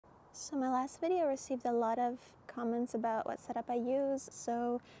So my last video received a lot of comments about what setup I use,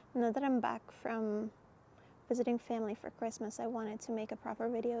 so now that I'm back from visiting family for Christmas, I wanted to make a proper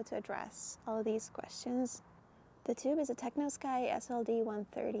video to address all of these questions. The tube is a Tecnosky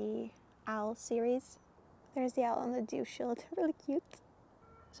SLD-130 owl series. There's the owl on the dew shield, really cute.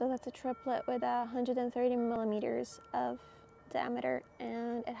 So that's a triplet with 130 millimeters of diameter,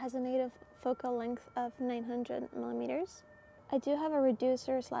 and it has a native focal length of 900 millimeters. I do have a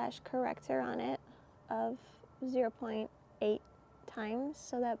reducer / corrector on it of 0.8 times,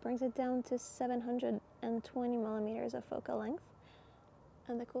 so that brings it down to 720 millimeters of focal length.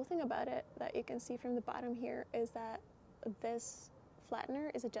 And the cool thing about it that you can see from the bottom here is that this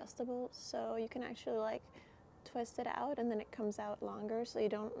flattener is adjustable, so you can actually like twist it out and then it comes out longer, so you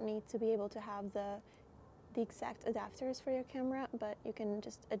don't need to be able to have the exact adapters for your camera, but you can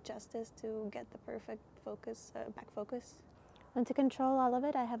just adjust this to get the perfect focus, back focus. And to control all of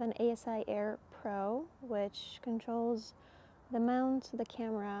it, I have an ASI Air Pro, which controls the mount, the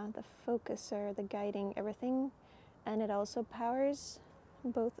camera, the focuser, the guiding, everything. And it also powers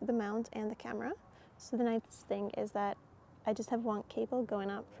both the mount and the camera. So the nice thing is that I just have one cable going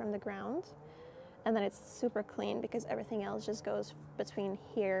up from the ground, and then it's super clean because everything else just goes between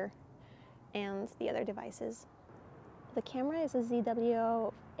here and the other devices. The camera is a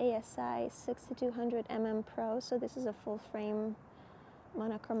ZWO ASI 6200mm Pro, so this is a full frame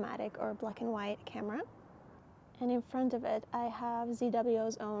monochromatic or black and white camera. And in front of it I have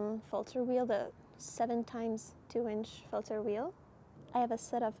ZWO's own filter wheel, the 7x2" filter wheel. I have a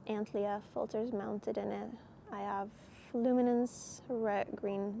set of Antlia filters mounted in it. I have luminance, red,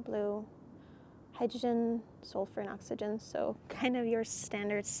 green, blue, hydrogen, sulfur, and oxygen, so kind of your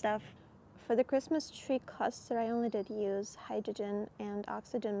standard stuff. For the Christmas tree cluster, I only did use hydrogen and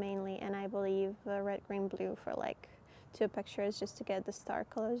oxygen mainly, and I believe red, green, blue for like 2 pictures just to get the star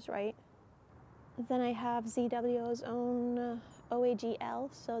colors right. Then I have ZWO's own OAGL,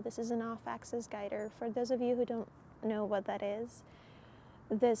 so this is an off-axis guider. For those of you who don't know what that is,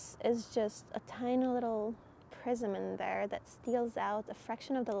 this is just a tiny little prism in there that steals out a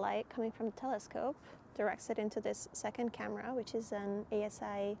fraction of the light coming from the telescope, directs it into this second camera, which is an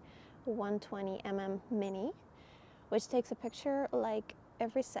ASI 120mm mini, which takes a picture like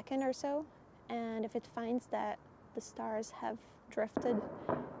every second or so, and if it finds that the stars have drifted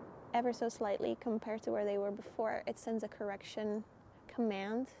ever so slightly compared to where they were before, it sends a correction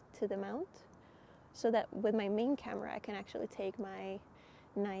command to the mount, so that with my main camera I can actually take my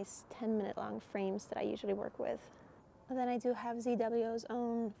nice 10-minute long frames that I usually work with. And then I do have ZWO's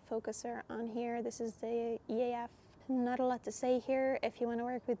own focuser on here. This is the EAF. Not a lot to say here. If you want to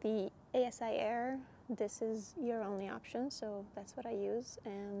work with the ASI Air, this is your only option, so that's what I use,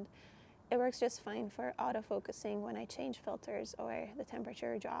 and it works just fine for autofocusing when I change filters or the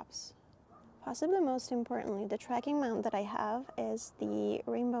temperature drops. Possibly most importantly, the tracking mount that I have is the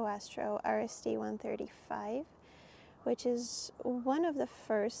Rainbow Astro RST-135, which is one of the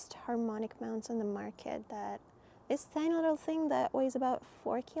first harmonic mounts on the market. That this tiny little thing that weighs about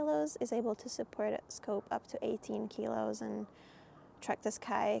 4 kilos is able to support a scope up to 18 kilos and track the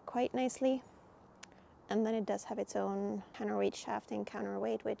sky quite nicely. And then it does have its own counterweight shafting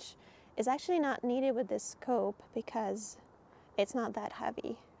counterweight, which is actually not needed with this scope because it's not that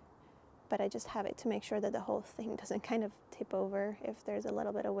heavy. But I just have it to make sure that the whole thing doesn't kind of tip over if there's a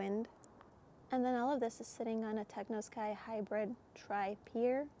little bit of wind. And then all of this is sitting on a Tecnosky hybrid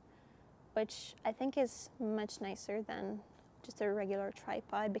tri-pier, which I think is much nicer than just a regular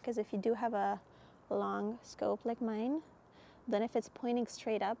tripod, because if you do have a long scope like mine, then if it's pointing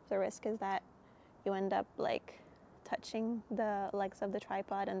straight up, the risk is that you end up like touching the legs of the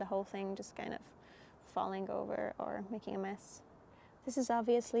tripod and the whole thing just kind of falling over or making a mess. This is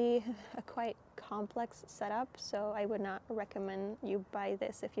obviously a quite complex setup, so I would not recommend you buy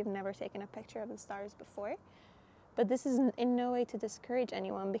this if you've never taken a picture of the stars before. But this is in no way to discourage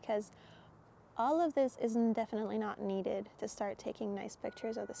anyone, because all of this is definitely not needed to start taking nice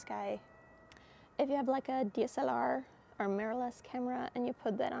pictures of the sky. If you have like a DSLR or mirrorless camera and you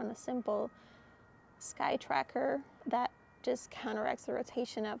put that on a simple sky tracker that just counteracts the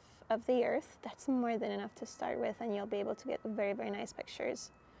rotation of the Earth, that's more than enough to start with, and you'll be able to get very, very nice pictures.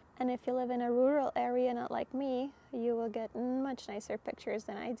 And if you live in a rural area, not like me, you will get much nicer pictures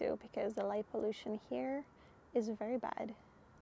than I do, because the light pollution here is very bad.